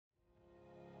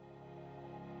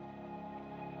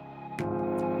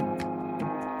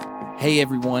Hey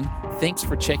everyone, thanks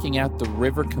for checking out the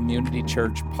River Community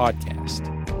Church podcast.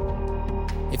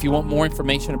 If you want more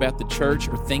information about the church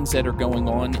or things that are going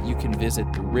on, you can visit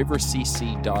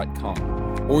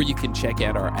therivercc.com, or you can check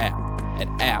out our app at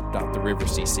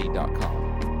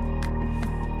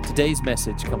app.therivercc.com. Today's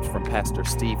message comes from Pastor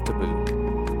Steve Tiebout.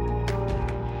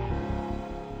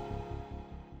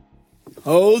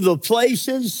 Oh, the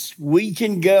places we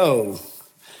can go.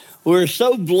 We're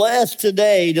so blessed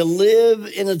today to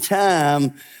live in a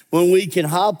time when we can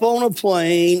hop on a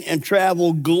plane and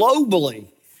travel globally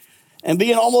and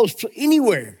be in almost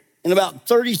anywhere in about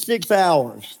 36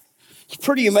 hours. It's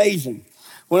pretty amazing.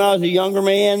 When I was a younger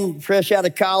man, fresh out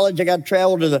of college, I got to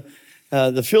travel to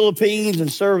the Philippines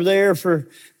and serve there for a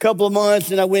couple of months.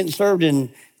 And I went and served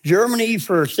in Germany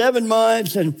for 7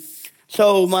 months. And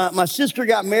so my sister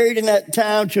got married in that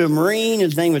time to a Marine.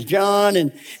 His name was John.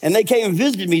 And they came and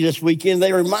visited me this weekend.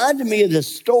 They reminded me of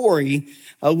this story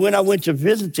when I went to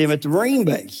visit them at the Marine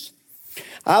base.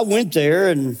 I went there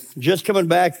and just coming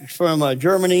back from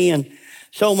Germany. And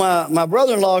so my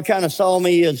brother-in-law kind of saw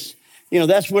me as, you know,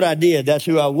 that's what I did. That's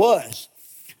who I was.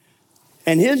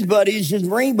 And his buddies, his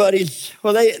Marine buddies,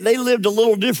 well, they lived a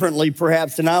little differently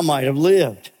perhaps than I might have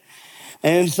lived.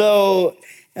 And so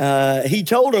he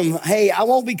told him, hey, I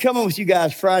won't be coming with you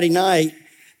guys Friday night.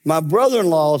 My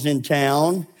brother-in-law's in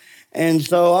town, and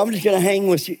so I'm just going to hang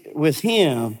with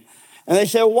him. And they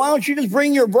said, well, why don't you just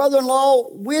bring your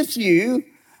brother-in-law with you?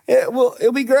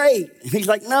 It'll be great. He's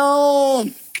like, no,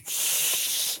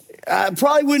 I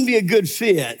probably wouldn't be a good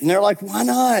fit. And they're like, why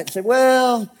not? I said,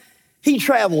 well, he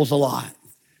travels a lot.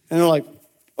 And they're like,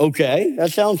 okay,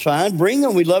 that sounds fine. Bring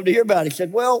him. We'd love to hear about it. He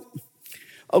said, well,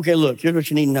 okay, look, here's what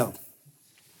you need to know.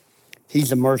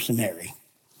 He's a mercenary.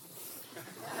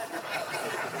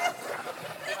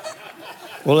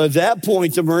 Well, at that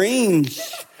point, the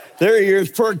Marines, their ears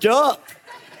perked up.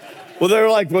 Well, they're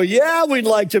like, well, yeah, we'd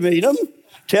like to meet him.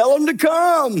 Tell him to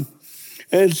come.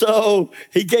 And so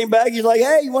he came back. He's like,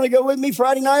 hey, you want to go with me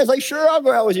Friday night? I was like, sure, I'll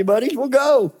go out with you, buddies. We'll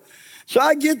go. So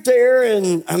I get there,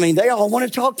 and, they all want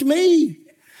to talk to me.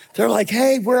 They're like,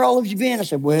 hey, where all have you been? I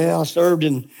said, well, I served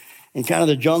in kind of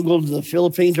the jungle of the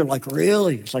Philippines. They're like,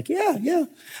 really? It's like, yeah.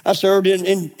 I served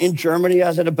in Germany. I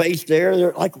was at a base there.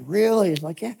 They're like, really? It's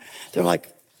like, yeah. They're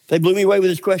like, they blew me away with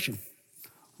this question.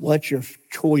 What's your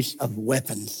choice of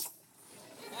weapons?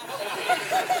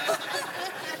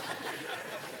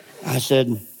 I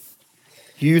said,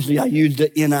 usually I use the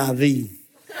NIV.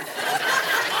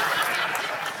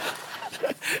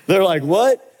 They're like,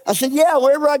 what? I said, yeah,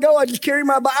 wherever I go, I just carry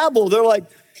my Bible. They're like,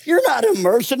 you're not a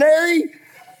mercenary.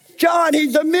 John,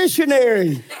 he's a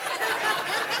missionary.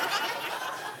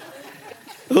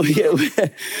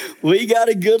 We got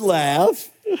a good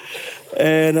laugh,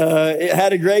 and it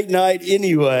had a great night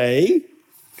anyway.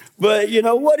 But,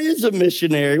 what is a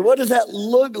missionary? What does that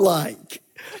look like?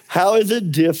 How is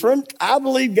it different? I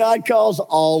believe God calls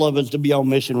all of us to be on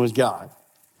mission with God.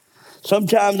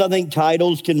 Sometimes I think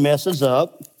titles can mess us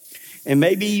up and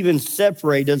maybe even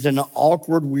separate us in an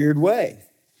awkward, weird way.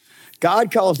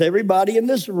 God calls everybody in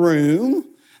this room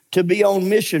to be on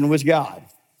mission with God.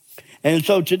 And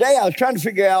so today I was trying to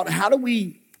figure out how do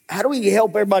we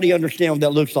help everybody understand what that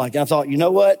looks like? And I thought, you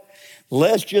know what?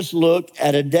 Let's just look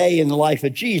at a day in the life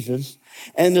of Jesus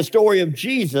and the story of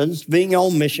Jesus being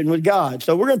on mission with God.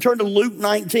 So we're going to turn to Luke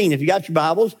 19. If you got your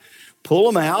Bibles,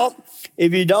 pull them out.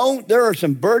 If you don't, there are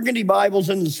some burgundy Bibles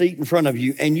in the seat in front of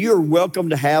you, and you're welcome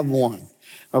to have one.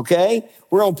 Okay?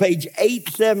 We're on page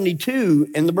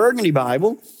 872 in the Burgundy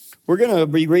Bible. We're going to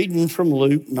be reading from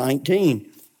Luke 19.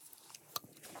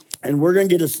 And we're going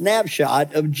to get a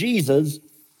snapshot of Jesus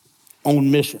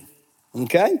on mission.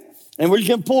 Okay? And we're just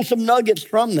going to pull some nuggets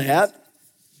from that.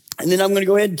 And then I'm going to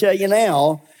go ahead and tell you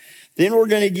now. Then we're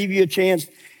going to give you a chance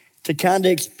to kind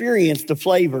of experience the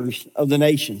flavors of the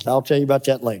nations. I'll tell you about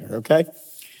that later, okay?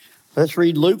 Let's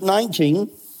read Luke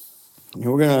 19. And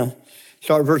we're going to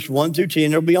start verse 1 through 10.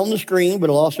 It'll be on the screen, but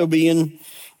it'll also be in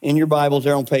your Bibles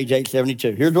there on page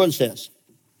 872. Here's what it says.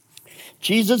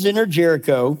 Jesus entered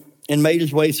Jericho and made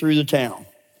his way through the town.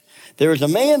 There was a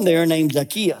man there named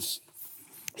Zacchaeus.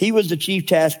 He was the chief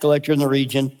tax collector in the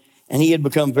region, and he had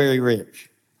become very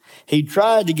rich. He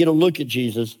tried to get a look at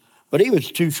Jesus, but he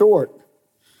was too short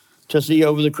to see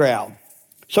over the crowd.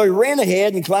 So he ran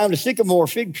ahead and climbed a sycamore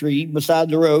fig tree beside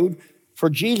the road, for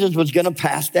Jesus was going to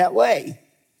pass that way.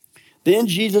 Then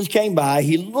Jesus came by.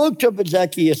 He looked up at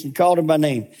Zacchaeus and called him by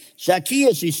name.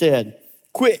 Zacchaeus, he said,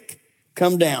 quick,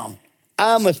 come down.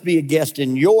 I must be a guest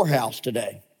in your house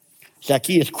today.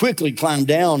 Zacchaeus quickly climbed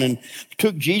down and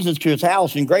took Jesus to his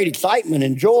house in great excitement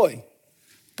and joy.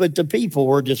 But the people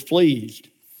were displeased.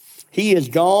 He is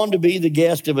gone to be the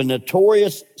guest of a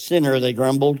notorious sinner, they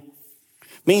grumbled.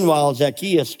 Meanwhile,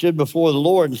 Zacchaeus stood before the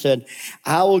Lord and said,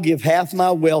 I will give half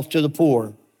my wealth to the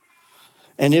poor.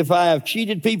 And if I have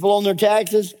cheated people on their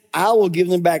taxes, I will give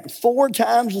them back 4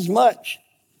 times as much.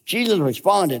 Jesus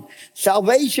responded,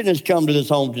 salvation has come to this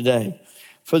home today,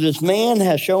 for this man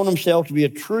has shown himself to be a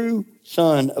true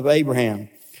son of Abraham.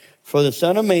 For the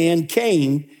Son of Man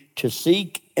came to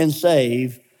seek and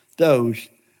save those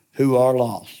who are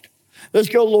lost. Let's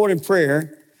go, Lord, in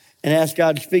prayer and ask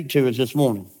God to speak to us this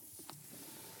morning.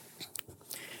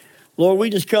 Lord, we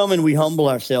just come and we humble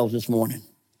ourselves this morning.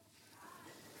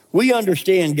 We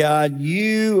understand, God,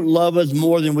 you love us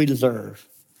more than we deserve.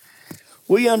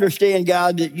 We understand,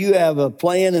 God, that you have a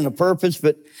plan and a purpose,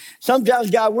 but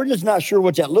sometimes, God, we're just not sure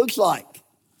what that looks like.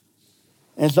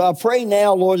 And so I pray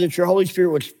now, Lord, that your Holy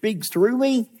Spirit would speak through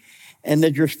me and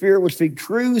that your Spirit would speak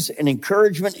truth and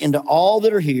encouragement into all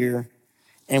that are here.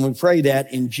 And we pray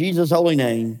that in Jesus' holy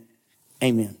name,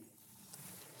 amen.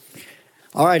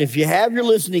 All right, if you have your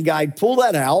listening guide, pull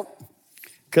that out,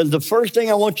 because the first thing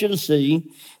I want you to see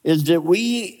is that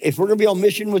if we're going to be on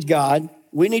mission with God,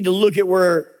 we need to look at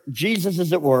where Jesus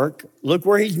is at work, look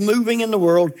where he's moving in the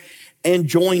world, and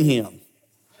join him.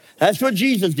 That's what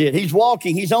Jesus did. He's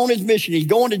walking. He's on his mission. He's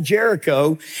going to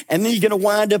Jericho, and then he's going to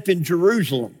wind up in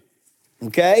Jerusalem,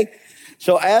 okay?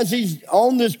 So as he's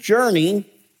on this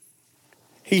journey,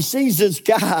 he sees this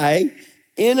guy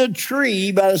in a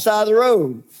tree by the side of the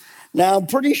road. Now, I'm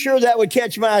pretty sure that would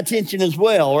catch my attention as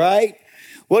well, right?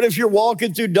 What if you're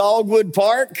walking through Dogwood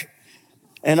Park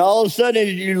and all of a sudden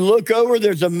you look over,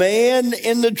 there's a man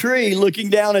in the tree looking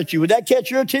down at you? Would that catch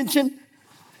your attention?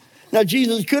 Now,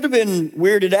 Jesus could have been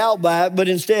weirded out by it, but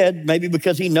instead, maybe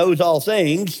because he knows all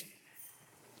things,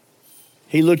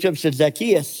 he looked up and said,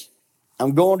 Zacchaeus,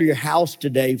 I'm going to your house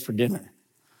today for dinner.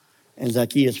 And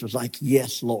Zacchaeus was like,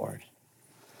 yes, Lord.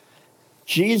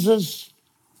 Jesus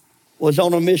was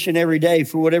on a mission every day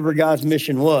for whatever God's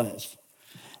mission was.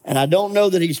 And I don't know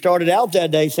that he started out that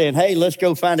day saying, hey, let's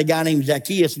go find a guy named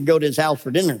Zacchaeus and go to his house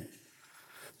for dinner.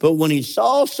 But when he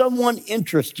saw someone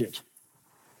interested,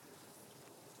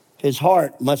 his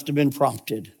heart must have been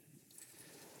prompted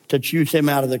to choose him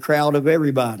out of the crowd of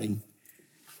everybody.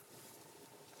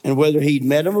 And whether he'd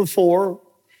met him before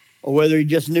or whether he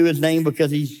just knew his name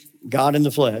because he's God in the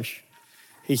flesh,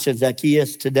 he said,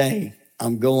 Zacchaeus, today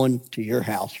I'm going to your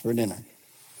house for dinner.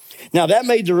 Now, that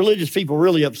made the religious people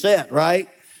really upset, right?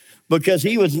 Because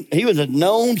he was a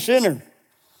known sinner.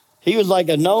 He was like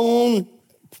a known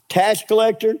tax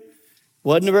collector,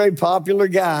 wasn't a very popular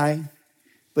guy,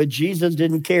 but Jesus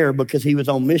didn't care because he was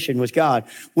on mission with God.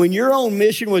 When you're on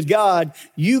mission with God,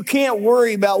 you can't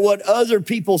worry about what other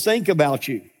people think about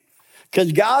you,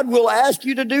 because God will ask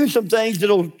you to do some things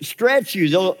that'll stretch you.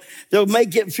 They'll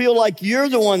make it feel like you're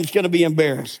the one that's going to be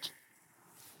embarrassed,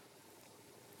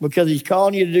 because he's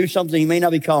calling you to do something he may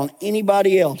not be calling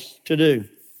anybody else to do.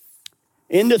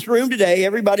 In this room today,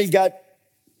 everybody's got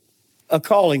a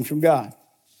calling from God.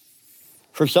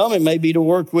 For some, it may be to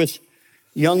work with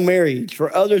young marrieds.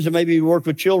 For others, it may be to work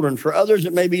with children. For others,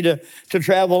 it may be to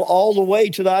travel all the way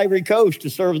to the Ivory Coast to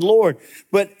serve the Lord.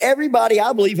 But everybody,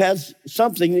 I believe, has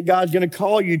something that God's going to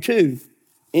call you to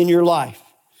in your life.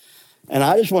 And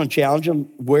I just want to challenge them,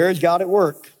 where is God at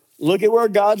work? Look at where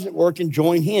God's at work and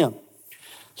join him.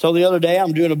 So the other day,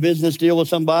 I'm doing a business deal with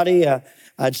somebody.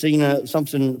 I'd seen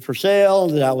something for sale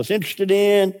that I was interested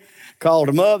in, called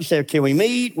them up, said, can we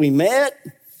meet? We met,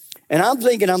 and I'm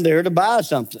thinking I'm there to buy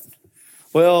something.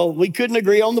 Well, we couldn't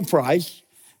agree on the price,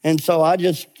 and so I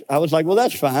was like, well,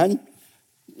 that's fine.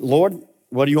 Lord,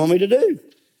 what do you want me to do?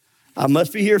 I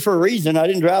must be here for a reason. I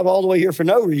didn't drive all the way here for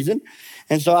no reason.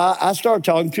 And so I started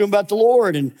talking to him about the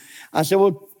Lord, and I said,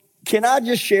 well, can I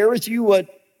just share with you what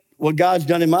God's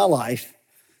done in my life?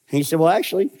 And he said, well,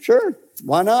 actually, sure,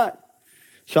 why not?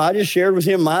 So I just shared with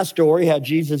him my story, how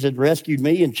Jesus had rescued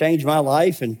me and changed my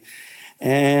life.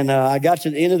 And I got to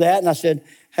the end of that, and I said,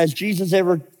 has Jesus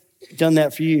ever done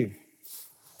that for you?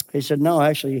 He said, no,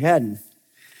 actually, he hadn't.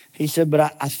 He said, but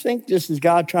I think this is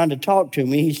God trying to talk to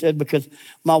me. He said, because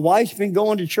my wife's been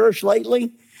going to church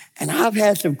lately, and I've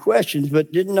had some questions,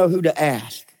 but didn't know who to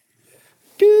ask.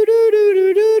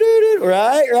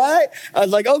 Right? I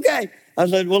was like, okay. I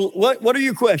said, well, what are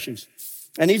your questions?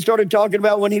 And he started talking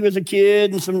about when he was a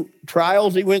kid and some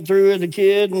trials he went through as a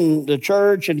kid and the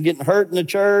church and getting hurt in the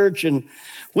church. And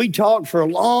we talked for a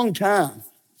long time.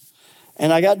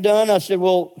 And I got done. I said,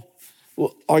 well,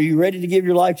 are you ready to give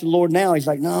your life to the Lord now? He's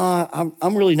like, no,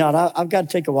 I'm really not. I've got to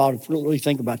take a while to really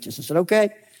think about this. I said, okay.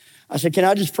 I said, can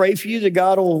I just pray for you that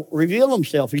God will reveal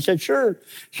himself? He said, sure.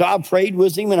 So I prayed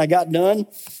with him and I got done.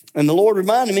 And the Lord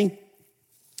reminded me,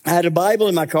 I had a Bible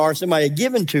in my car somebody had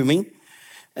given to me.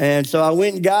 And so I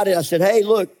went and got it. I said, hey,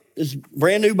 look, this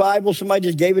brand new Bible, somebody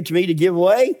just gave it to me to give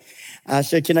away. I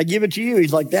said, can I give it to you?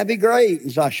 He's like, that'd be great.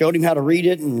 And so I showed him how to read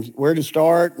it and where to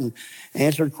start and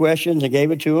answered questions and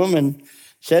gave it to him and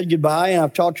said goodbye. And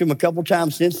I've talked to him a couple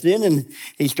times since then. And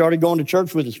he started going to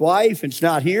church with his wife. It's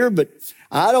not here, but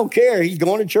I don't care. He's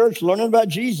going to church, learning about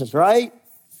Jesus, right?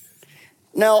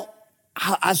 Now,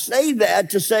 I say that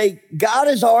to say God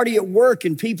is already at work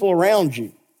in people around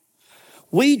you.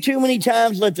 We too many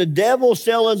times let the devil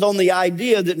sell us on the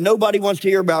idea that nobody wants to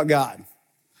hear about God.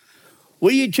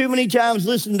 We too many times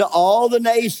listen to all the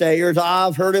naysayers.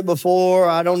 I've heard it before.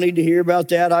 I don't need to hear about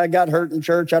that. I got hurt in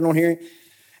church. I don't hear it.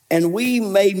 And we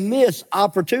may miss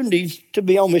opportunities to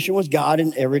be on mission with God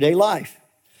in everyday life.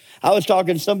 I was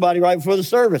talking to somebody right before the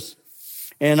service,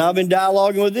 and I've been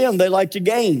dialoguing with them. They like to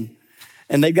game,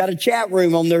 and they've got a chat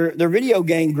room on their video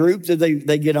game group that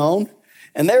they get on.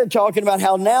 And they were talking about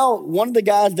how now one of the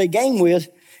guys they game with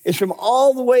is from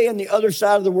all the way on the other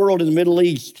side of the world in the Middle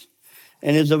East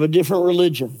and is of a different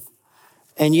religion.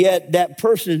 And yet that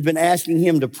person has been asking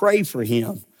him to pray for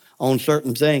him on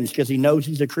certain things because he knows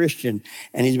he's a Christian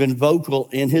and he's been vocal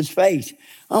in his faith.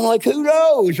 I'm like, who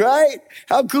knows, right?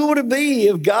 How cool would it be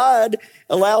if God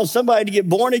allows somebody to get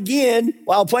born again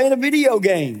while playing a video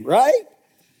game, right?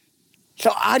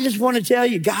 So I just want to tell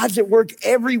you, God's at work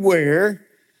everywhere.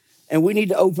 And we need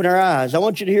to open our eyes. I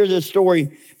want you to hear this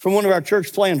story from one of our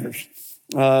church planters.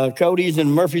 Cody's in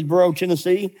Murfreesboro,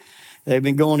 Tennessee. They've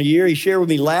been going a year. He shared with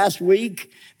me last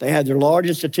week. They had their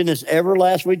largest attendance ever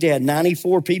last week. They had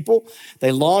 94 people.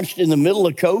 They launched in the middle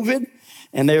of COVID,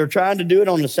 and they were trying to do it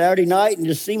on a Saturday night, and it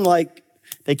just seemed like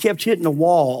they kept hitting a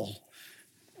wall.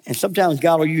 And sometimes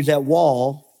God will use that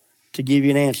wall to give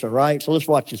you an answer, right? So let's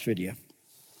watch this video.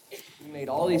 We made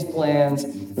all these plans,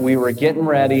 we were getting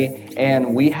ready,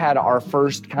 and we had our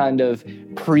first kind of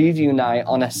preview night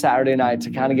on a Saturday night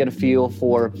to kind of get a feel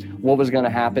for what was going to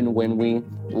happen when we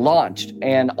launched.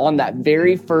 And on that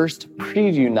very first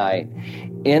preview night,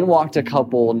 in walked a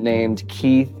couple named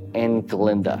Keith and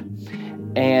Glinda.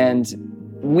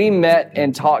 And we met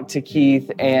and talked to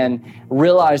Keith and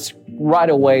realized right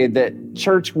away that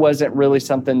church wasn't really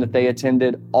something that they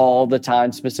attended all the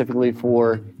time, specifically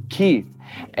for Keith.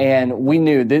 And we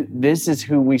knew that this is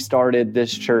who we started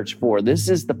this church for. This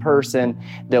is the person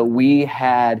that we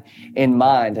had in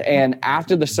mind. And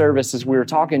after the service, as we were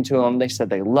talking to them, they said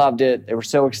they loved it. They were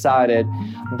so excited.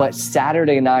 But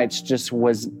Saturday nights just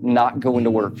was not going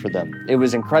to work for them. It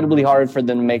was incredibly hard for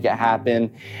them to make it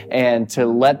happen and to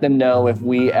let them know if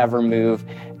we ever move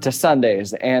to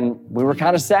Sundays. And we were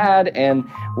kind of sad, and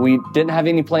we didn't have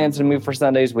any plans to move for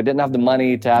Sundays. We didn't have the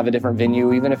money to have a different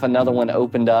venue, even if another one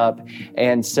opened up.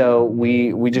 And so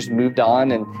we just moved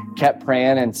on and kept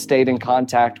praying and stayed in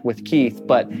contact with Keith.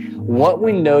 But what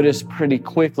we noticed pretty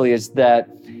quickly is that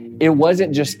it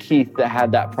wasn't just Keith that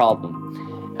had that problem.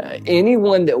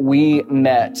 Anyone that we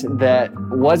met that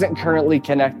wasn't currently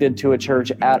connected to a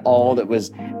church at all, that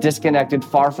was disconnected,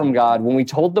 far from God, when we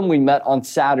told them we met on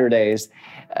Saturdays,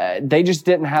 they just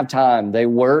didn't have time. They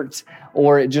worked,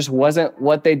 or it just wasn't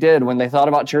what they did. When they thought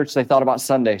about church, they thought about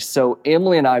Sunday. So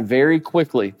Emily and I very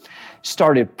quickly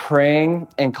started praying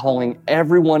and calling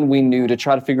everyone we knew to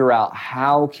try to figure out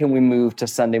how can we move to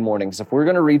Sunday mornings. If we're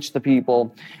going to reach the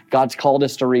people God's called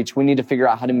us to reach, we need to figure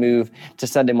out how to move to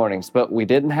Sunday mornings. But we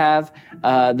didn't have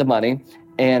the money,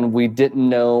 and we didn't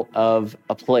know of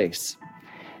a place.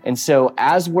 And so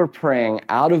as we're praying,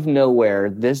 out of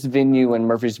nowhere, this venue in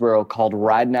Murfreesboro called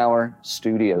Ridenauer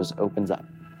Studios opens up.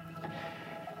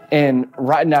 And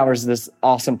Ridenauer is this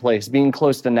awesome place. Being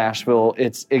close to Nashville,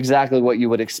 it's exactly what you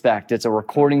would expect. It's a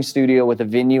recording studio with a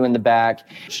venue in the back.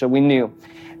 So we knew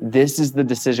this is the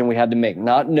decision we had to make.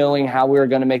 Not knowing how we were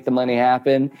going to make the money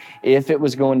happen, if it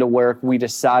was going to work, we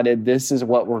decided this is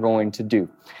what we're going to do.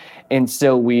 And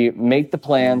so we make the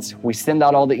plans, we send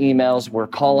out all the emails, we're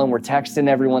calling, we're texting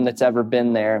everyone that's ever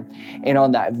been there. And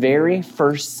on that very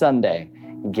first Sunday,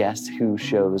 guess who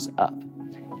shows up?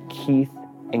 Keith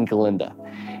and Glinda.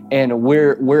 And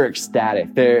we're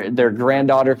ecstatic. Their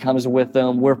granddaughter comes with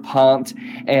them. We're pumped,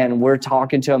 and we're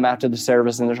talking to them after the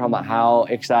service, and they're talking about how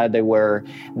excited they were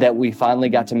that we finally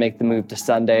got to make the move to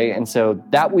Sunday. And so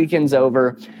that weekend's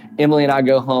over. Emily and I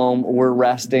go home, we're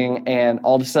resting, and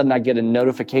all of a sudden I get a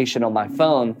notification on my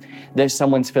phone that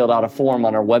someone's filled out a form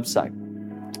on our website.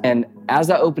 And as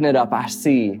I open it up, I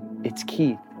see it's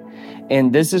Keith.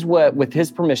 And this is what, with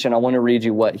his permission, I want to read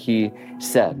you what he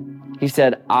said. He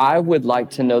said, I would like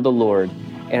to know the Lord,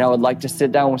 and I would like to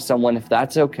sit down with someone, if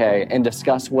that's okay, and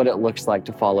discuss what it looks like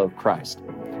to follow Christ.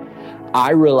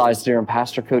 I realized during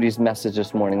Pastor Cody's message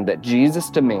this morning that Jesus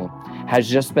to me has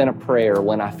just been a prayer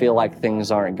when I feel like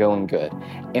things aren't going good.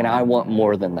 And I want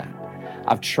more than that.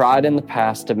 I've tried in the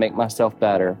past to make myself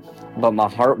better, but my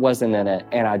heart wasn't in it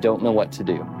and I don't know what to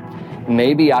do.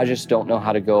 Maybe I just don't know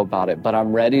how to go about it, but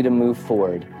I'm ready to move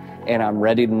forward and I'm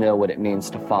ready to know what it means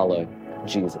to follow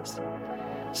Jesus.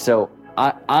 So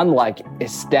I'm like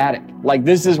ecstatic. Like,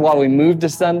 this is why we moved to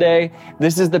Sunday.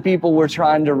 This is the people we're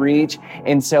trying to reach.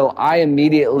 And so I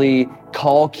immediately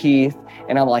call Keith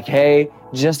and I'm like, hey,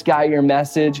 just got your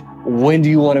message. When do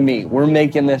you want to meet? We're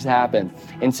making this happen.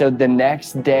 And so the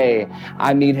next day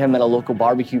I meet him at a local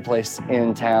barbecue place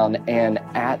in town. And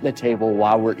at the table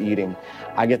while we're eating,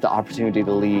 I get the opportunity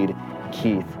to lead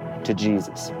Keith to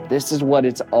Jesus. This is what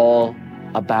it's all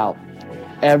about.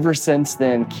 Ever since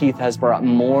then, Keith has brought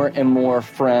more and more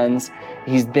friends.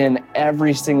 He's been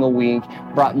every single week,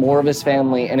 brought more of his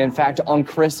family, and in fact, on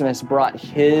Christmas, brought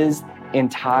his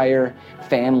entire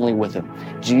family with him.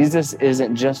 Jesus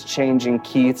isn't just changing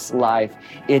Keith's life,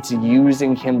 it's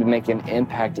using him to make an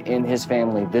impact in his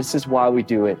family. This is why we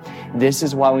do it. This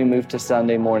is why we moved to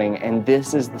Sunday morning, and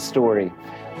this is the story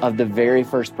of the very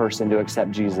first person to accept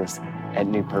Jesus at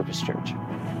New Purpose Church.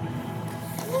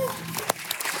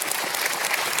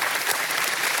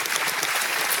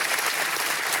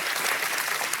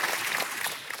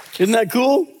 Isn't that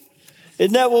cool?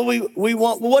 Isn't that what we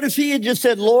want? What if he had just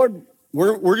said, Lord,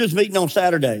 we're just meeting on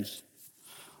Saturdays?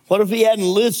 What if he hadn't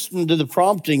listened to the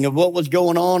prompting of what was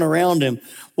going on around him?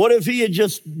 What if he had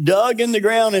just dug in the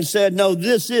ground and said, no,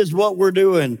 this is what we're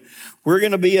doing. We're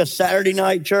going to be a Saturday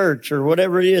night church or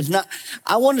whatever it is. Now,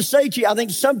 I want to say to you, I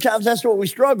think sometimes that's what we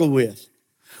struggle with.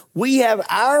 We have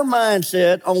our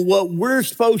mindset on what we're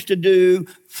supposed to do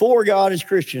for God as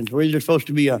Christians. We're either supposed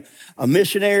to be a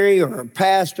missionary or a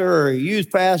pastor or a youth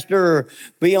pastor or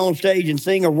be on stage and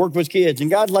sing or work with kids.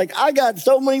 And God's like, I got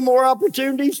so many more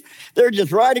opportunities. They're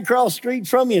just right across the street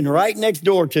from you and right next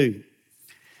door to you.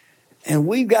 And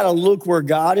we've got to look where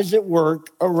God is at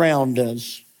work around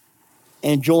us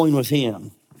and join with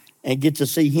him and get to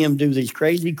see him do these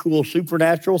crazy, cool,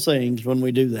 supernatural things when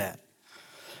we do that.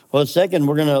 Well, second,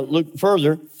 we're going to look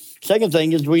further. Second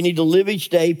thing is we need to live each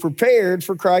day prepared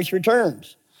for Christ's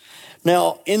returns.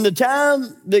 Now, in the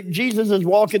time that Jesus is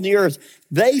walking the earth,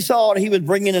 they thought he was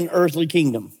bringing an earthly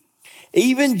kingdom.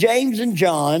 Even James and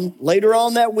John, later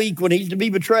on that week when he's to be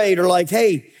betrayed, are like,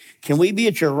 hey, can we be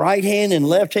at your right hand and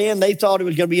left hand? They thought it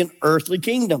was going to be an earthly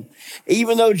kingdom.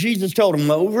 Even though Jesus told them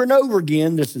over and over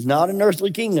again, this is not an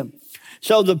earthly kingdom.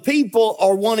 So the people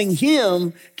are wanting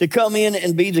him to come in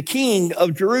and be the king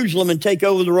of Jerusalem and take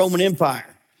over the Roman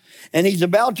Empire. And he's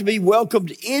about to be welcomed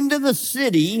into the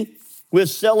city with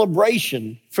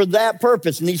celebration for that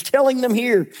purpose. And he's telling them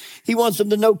here, he wants them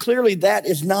to know clearly that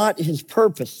is not his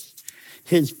purpose.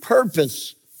 His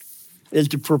purpose is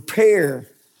to prepare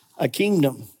a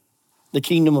kingdom, the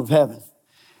kingdom of heaven,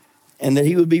 and that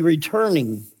he would be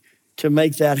returning to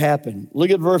make that happen.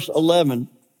 Look at verse 11.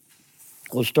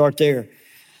 We'll start there.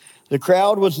 The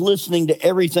crowd was listening to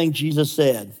everything Jesus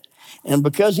said. And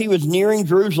because he was nearing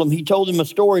Jerusalem, he told them a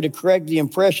story to correct the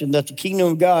impression that the kingdom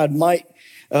of God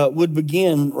would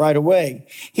begin right away.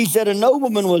 He said a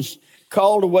nobleman was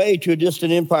called away to a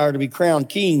distant empire to be crowned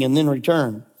king and then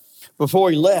return.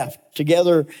 Before he left,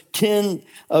 together 10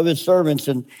 of his servants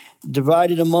and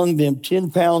divided among them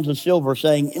 10 pounds of silver,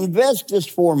 saying, invest this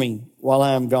for me while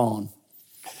I am gone.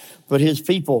 But his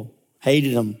people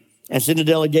hated him and sent a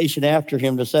delegation after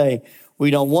him to say,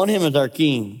 we don't want him as our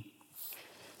king.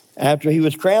 After he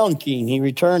was crowned king, he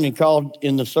returned and called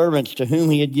in the servants to whom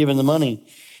he had given the money.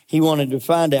 He wanted to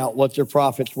find out what their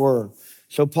profits were.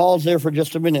 So pause there for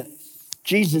just a minute.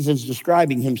 Jesus is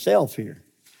describing himself here,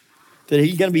 that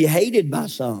he's going to be hated by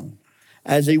some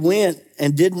as he went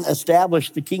and didn't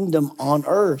establish the kingdom on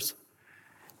earth.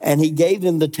 And he gave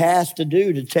them the task to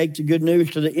do, to take the good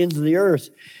news to the ends of the earth.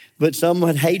 But some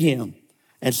would hate him.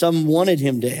 And some wanted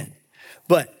him dead.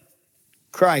 But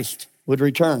Christ would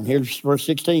return. Here's verse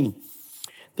 16.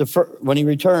 When he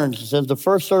returns, it says, the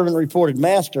first servant reported,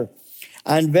 Master,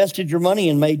 I invested your money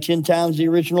and made 10 times the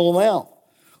original amount.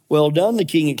 Well done, the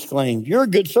king exclaimed. You're a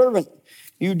good servant.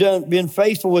 You've been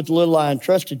faithful with the little I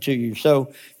entrusted to you.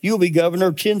 So you'll be governor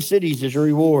of 10 cities as a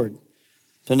reward.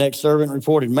 The next servant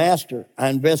reported, Master, I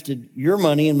invested your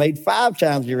money and made 5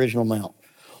 times the original amount.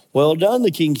 Well done,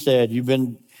 the king said. You've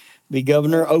been be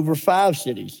governor over 5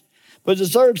 cities. But the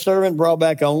third servant brought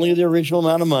back only the original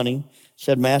amount of money,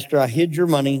 said, Master, I hid your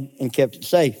money and kept it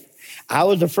safe. I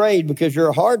was afraid because you're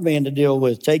a hard man to deal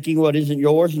with, taking what isn't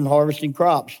yours and harvesting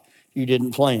crops you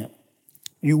didn't plant.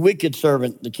 You wicked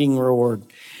servant, the king roared.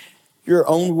 Your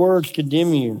own words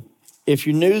condemn you. If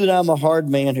you knew that I'm a hard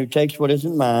man who takes what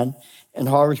isn't mine and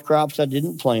harvests crops I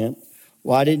didn't plant,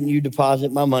 why didn't you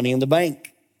deposit my money in the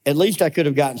bank? At least I could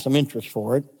have gotten some interest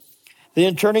for it.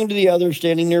 Then turning to the others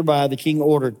standing nearby, the king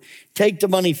ordered, take the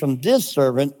money from this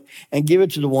servant and give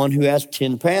it to the one who has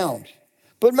 10 pounds.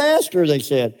 But master, they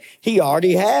said, he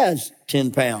already has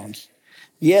 10 pounds.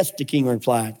 Yes, the king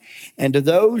replied, and to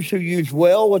those who use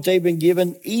well what they've been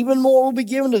given, even more will be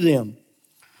given to them.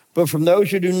 But from those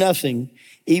who do nothing,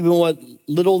 even what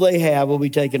little they have will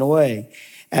be taken away.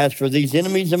 As for these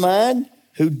enemies of mine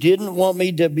who didn't want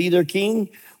me to be their king,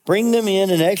 bring them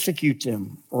in and execute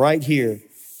them right here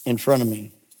in front of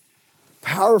me.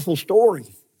 Powerful story.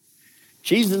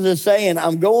 Jesus is saying,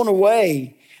 I'm going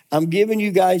away. I'm giving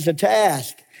you guys a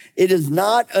task. It is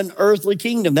not an earthly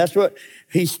kingdom. That's what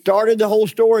he started the whole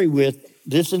story with.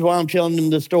 This is why I'm telling them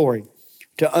the story,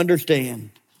 to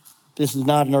understand this is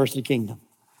not an earthly kingdom.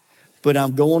 But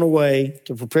I'm going away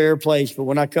to prepare a place. But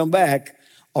when I come back,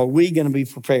 are we going to be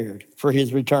prepared for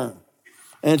his return?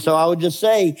 And so I would just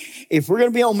say, if we're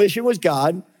going to be on mission with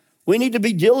God, we need to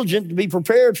be diligent to be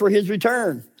prepared for his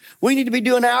return. We need to be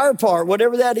doing our part,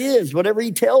 whatever that is, whatever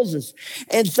he tells us.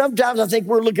 And sometimes I think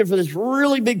we're looking for this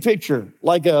really big picture,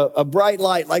 like a bright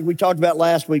light, like we talked about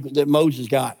last week that Moses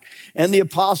got, and the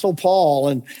Apostle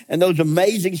Paul, and those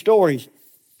amazing stories.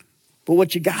 But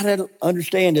what you got to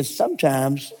understand is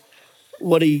sometimes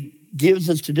what he gives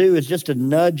us to do is just a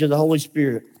nudge of the Holy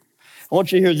Spirit. I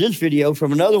want you to hear this video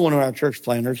from another one of our church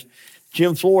planners,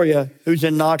 Jim Floria, who's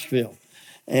in Knoxville.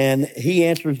 And he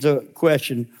answers the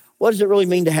question, what does it really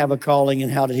mean to have a calling,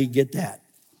 and how did he get that?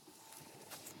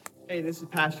 Hey, this is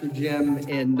Pastor Jim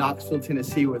in Knoxville,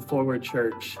 Tennessee with Forward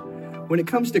Church. When it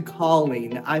comes to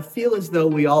calling, I feel as though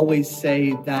we always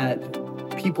say that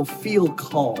people feel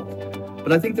called.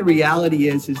 But I think the reality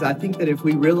is I think that if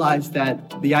we realize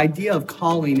that the idea of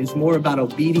calling is more about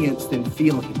obedience than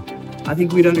feeling, I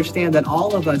think we'd understand that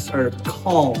all of us are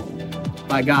called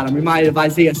by God. I'm reminded of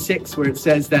Isaiah 6, where it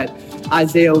says that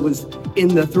Isaiah was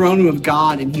in the throne room of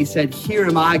God, and he said, here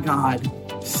am I, God,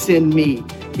 send me.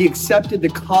 He accepted the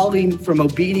calling from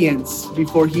obedience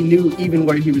before he knew even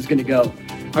where he was going to go.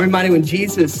 I'm reminded when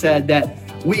Jesus said that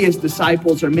we as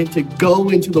disciples are meant to go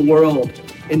into the world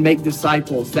and make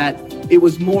disciples, that it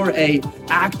was more an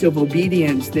act of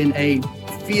obedience than a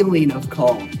feeling of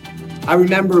call. I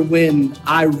remember when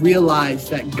I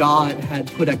realized that God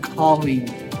had put a calling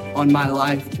on my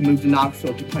life to move to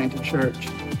Knoxville to plant a church.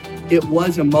 It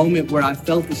was a moment where I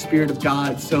felt the Spirit of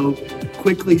God so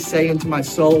quickly say into my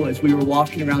soul as we were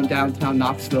walking around downtown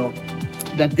Knoxville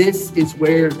that this is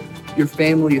where your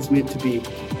family is meant to be.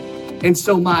 And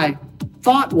so my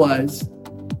thought was,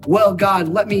 well, God,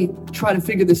 let me try to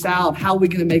figure this out. How are we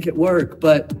going to make it work?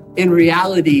 But in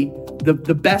reality, the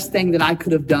best thing that I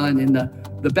could have done, and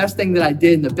the best thing that I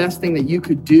did, and the best thing that you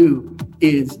could do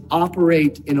is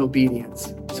operate in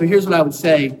obedience. So here's what I would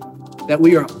say, that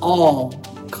we are all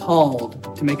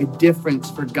called to make a difference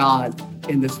for God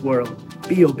in this world.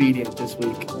 Be obedient this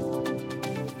week.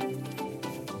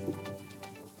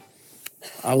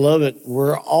 I love it.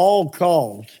 We're all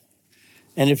called.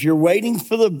 And if you're waiting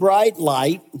for the bright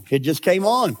light, it just came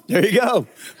on. There you go,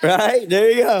 right? There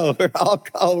you go. We're all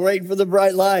called, waiting for the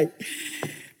bright light.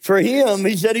 For him,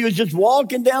 he said he was just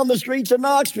walking down the streets of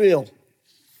Knoxville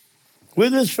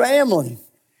with his family.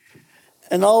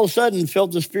 And all of a sudden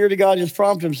felt the Spirit of God just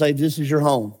prompt him, say, this is your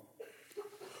home.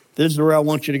 This is where I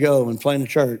want you to go and plant a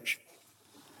church.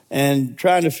 And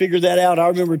trying to figure that out, I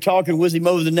remember talking with him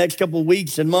over the next couple of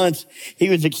weeks and months. He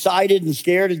was excited and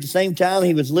scared at the same time.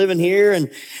 He was living here,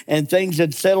 and things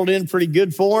had settled in pretty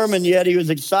good for him. And yet he was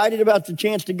excited about the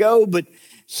chance to go, but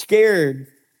scared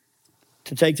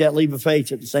to take that leap of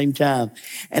faith at the same time.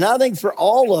 And I think for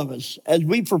all of us, as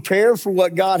we prepare for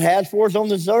what God has for us on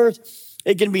this earth,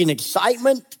 it can be an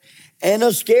excitement and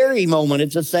a scary moment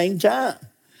at the same time.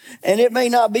 And it may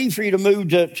not be for you to move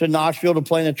to Knoxville to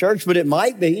plant a church, but it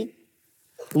might be.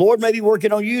 The Lord may be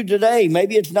working on you today.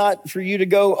 Maybe it's not for you to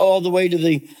go all the way to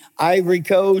the Ivory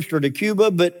Coast or to Cuba,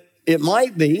 but it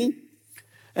might be.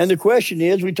 And the question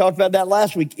is, we talked about that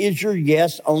last week, is your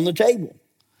yes on the table?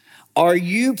 Are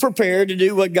you prepared to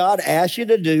do what God asked you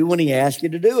to do when he asked you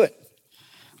to do it?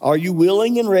 Are you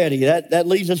willing and ready? That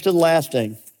leads us to the last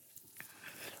thing.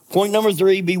 Point number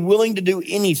 3, be willing to do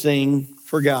anything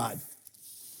for God.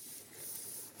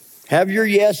 Have your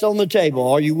yes on the table.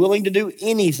 Are you willing to do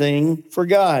anything for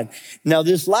God? Now,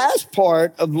 this last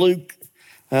part of Luke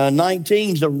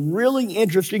 19 is a really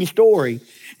interesting story.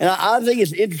 And I think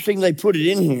it's interesting they put it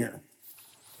in here.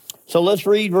 So let's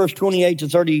read verse 28 to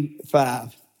 35.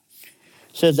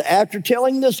 It says, after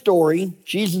telling this story,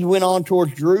 Jesus went on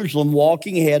towards Jerusalem,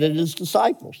 walking ahead of his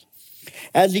disciples.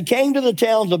 As he came to the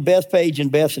towns of Bethpage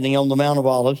and Bethany on the Mount of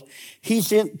Olives, he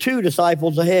sent 2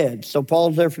 disciples ahead. So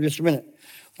Paul's there for just a minute.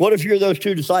 What if you're those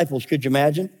 2 disciples? Could you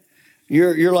imagine?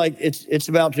 You're like, it's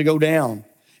about to go down.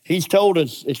 He's told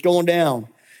us it's going down,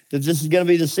 that this is going to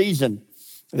be the season.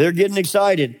 They're getting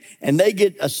excited, and they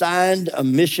get assigned a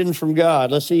mission from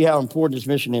God. Let's see how important this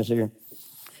mission is here.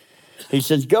 He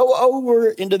says, go over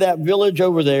into that village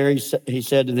over there, he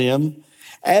said to them.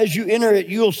 As you enter it,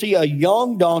 you'll see a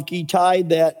young donkey tied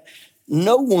that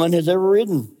no one has ever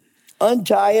ridden.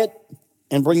 Untie it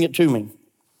and bring it to me.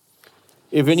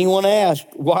 If anyone asks,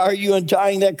 why are you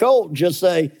untying that colt? Just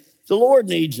say, the Lord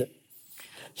needs it.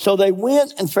 So they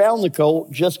went and found the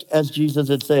colt just as Jesus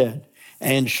had said.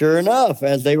 And sure enough,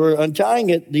 as they were untying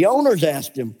it, the owners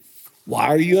asked him, why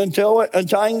are you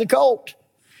untying the colt?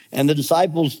 And the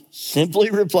disciples simply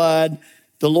replied,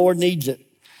 the Lord needs it.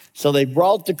 So they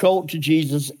brought the colt to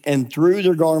Jesus and threw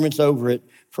their garments over it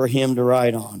for him to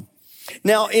ride on.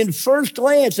 Now, in first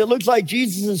glance, it looks like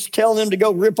Jesus is telling them to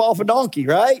go rip off a donkey,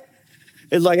 right?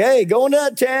 It's like, hey, go into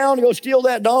that town, go steal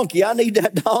that donkey. I need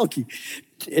that donkey.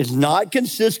 It's not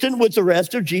consistent with the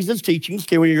rest of Jesus' teachings.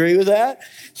 Can we agree with that?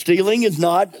 Stealing is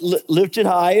not lifted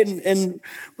high and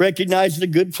recognized as a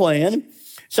good plan.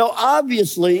 So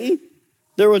obviously,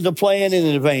 there was a plan in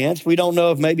advance. We don't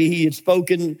know if maybe he had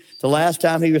spoken the last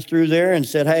time he was through there and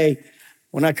said, hey,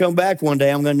 when I come back one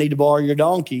day, I'm going to need to borrow your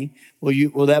donkey.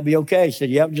 Will that be okay? He said,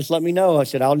 yep, just let me know. I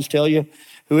said, I'll just tell you,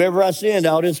 whoever I send,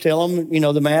 I'll just tell them,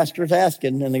 the master's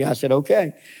asking. And the guy said,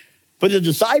 okay. But the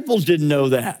disciples didn't know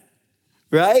that,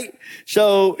 right?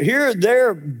 So here,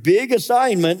 their big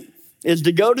assignment is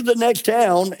to go to the next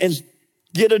town and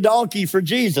get a donkey for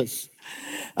Jesus.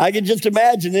 I can just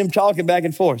imagine them talking back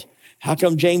and forth. How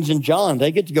come James and John,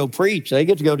 they get to go preach? They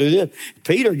get to go do this.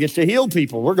 Peter gets to heal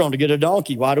people. We're going to get a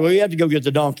donkey. Why do we have to go get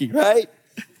the donkey, right?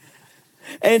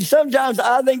 And sometimes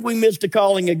I think we miss the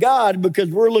calling of God because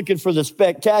we're looking for the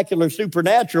spectacular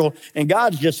supernatural, and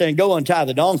God's just saying, go untie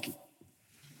the donkey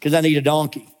because I need a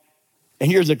donkey.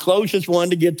 And you're the closest one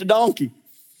to get the donkey.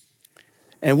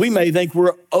 And we may think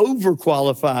we're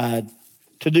overqualified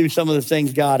to do some of the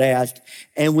things God asked,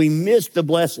 and we miss the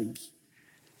blessings.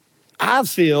 I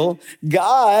feel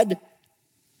God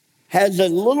has a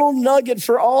little nugget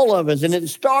for all of us, and it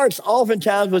starts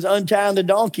oftentimes with untying the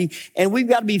donkey, and we've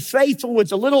got to be faithful with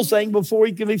the little thing before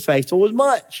he can be faithful with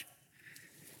much.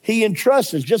 He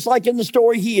entrusts us, just like in the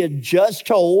story he had just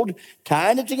told,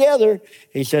 tying it together.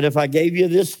 He said, if I gave you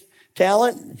this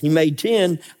talent, he made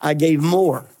 10, I gave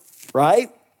more,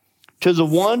 right? To the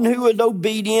one who was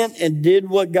obedient and did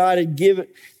what God had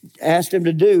asked him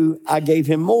to do, I gave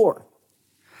him more.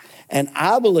 And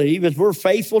I believe if we're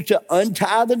faithful to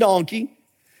untie the donkey,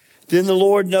 then the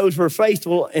Lord knows we're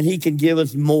faithful and he can give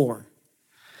us more.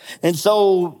 And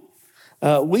so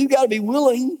we've got to be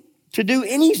willing to do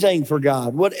anything for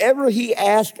God. Whatever he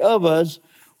asks of us,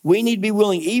 we need to be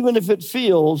willing, even if it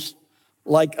feels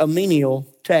like a menial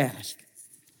task.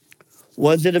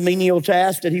 Was it a menial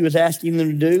task that he was asking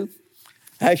them to do?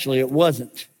 Actually, it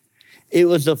wasn't. It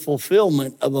was a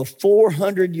fulfillment of a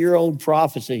 400-year-old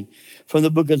prophecy from the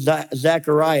book of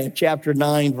Zechariah, chapter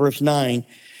 9, verse 9.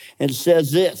 And it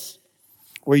says this,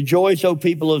 rejoice, O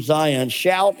people of Zion.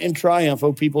 Shout in triumph,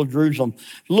 O people of Jerusalem.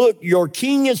 Look, your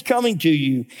king is coming to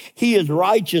you. He is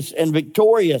righteous and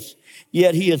victorious,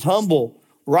 yet he is humble,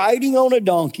 riding on a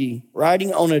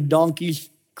donkey's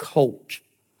colt.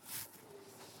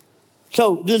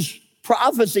 So this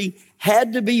prophecy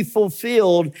had to be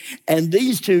fulfilled. And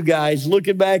these 2 guys,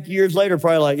 looking back years later,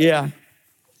 probably like, yeah,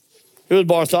 it was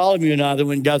Bartholomew and I that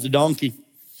went and got the donkey.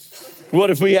 What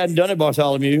if we hadn't done it,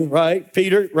 Bartholomew, right?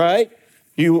 Peter, right?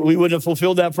 We wouldn't have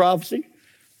fulfilled that prophecy.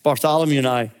 Bartholomew and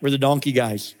I were the donkey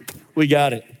guys. We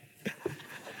got it.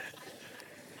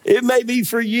 It may be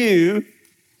for you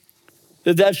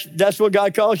that's what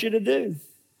God calls you to do.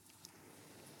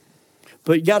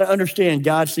 But you got to understand,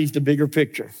 God sees the bigger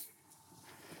picture.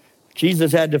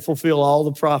 Jesus had to fulfill all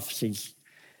the prophecies.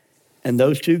 And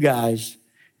those 2 guys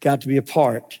got to be a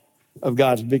part of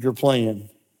God's bigger plan.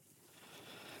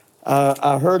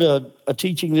 I heard a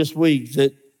teaching this week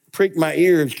that pricked my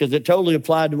ears because it totally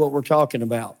applied to what we're talking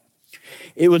about.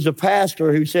 It was a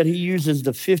pastor who said he uses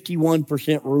the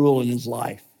 51% rule in his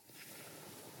life.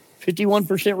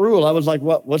 51% rule. I was like,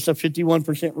 what's the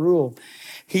 51% rule?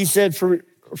 He said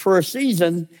for a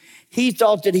season, he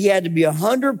thought that he had to be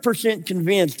 100%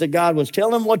 convinced that God was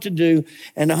telling him what to do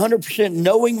and 100%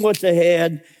 knowing what's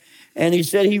ahead. And he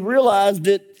said he realized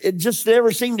that it just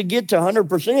never seemed to get to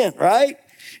 100%, right?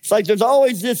 It's like there's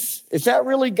always this, is that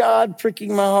really God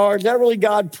pricking my heart? Is that really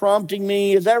God prompting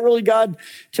me? Is that really God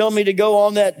telling me to go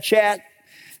on that chat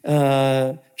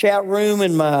chat room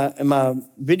in my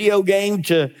video game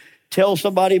to tell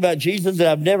somebody about Jesus that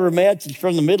I've never met. It's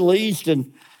from the Middle East.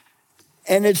 And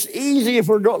it's easy if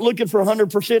we're looking for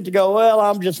 100% to go, well,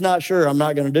 I'm just not sure. I'm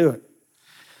not going to do it.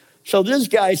 So this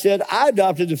guy said, I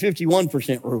adopted the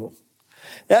 51% rule.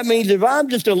 That means if I'm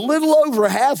just a little over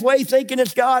halfway thinking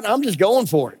it's God, I'm just going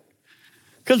for it.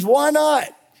 Because why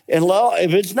not? And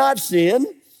if it's not sin,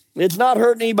 it's not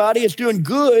hurting anybody, it's doing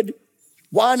good,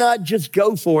 why not just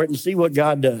go for it and see what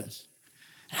God does?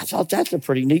 I thought that's a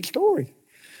pretty neat story.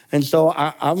 And so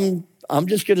I'm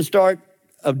just going to start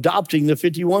adopting the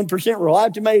 51% rule. I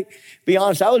have to be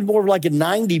honest, I was more of like a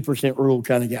 90% rule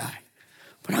kind of guy.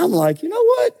 But I'm like, you know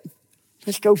what?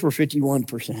 Let's go for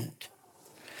 51%.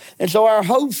 And so our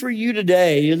hope for you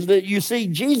today is that you see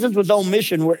Jesus was on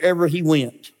mission wherever he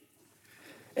went.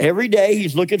 Every day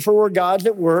he's looking for where God's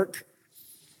at work.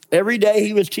 Every day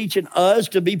he was teaching us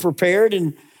to be prepared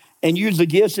and use the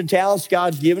gifts and talents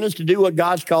God's given us to do what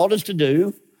God's called us to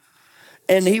do.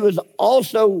 And he was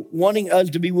also wanting us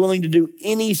to be willing to do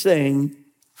anything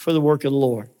for the work of the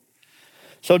Lord.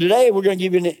 So today we're going to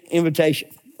give you an invitation,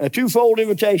 a twofold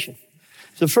invitation.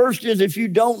 The first is if you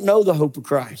don't know the hope of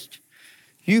Christ,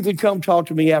 you could come talk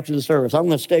to me after the service. I'm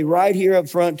going to stay right here up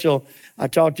front till I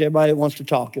talk to everybody that wants to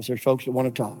talk, if there's folks that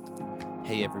want to talk.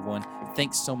 Hey, everyone.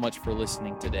 Thanks so much for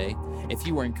listening today. If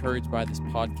you were encouraged by this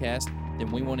podcast, then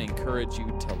we want to encourage you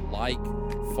to like,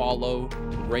 follow,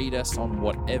 rate us on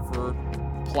whatever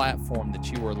platform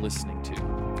that you are listening to.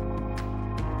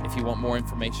 If you want more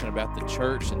information about the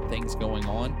church and things going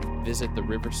on, visit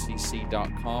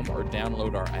therivercc.com or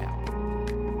download our app.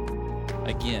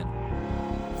 Again,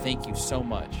 thank you so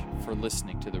much for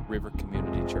listening to the River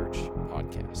Community Church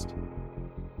podcast.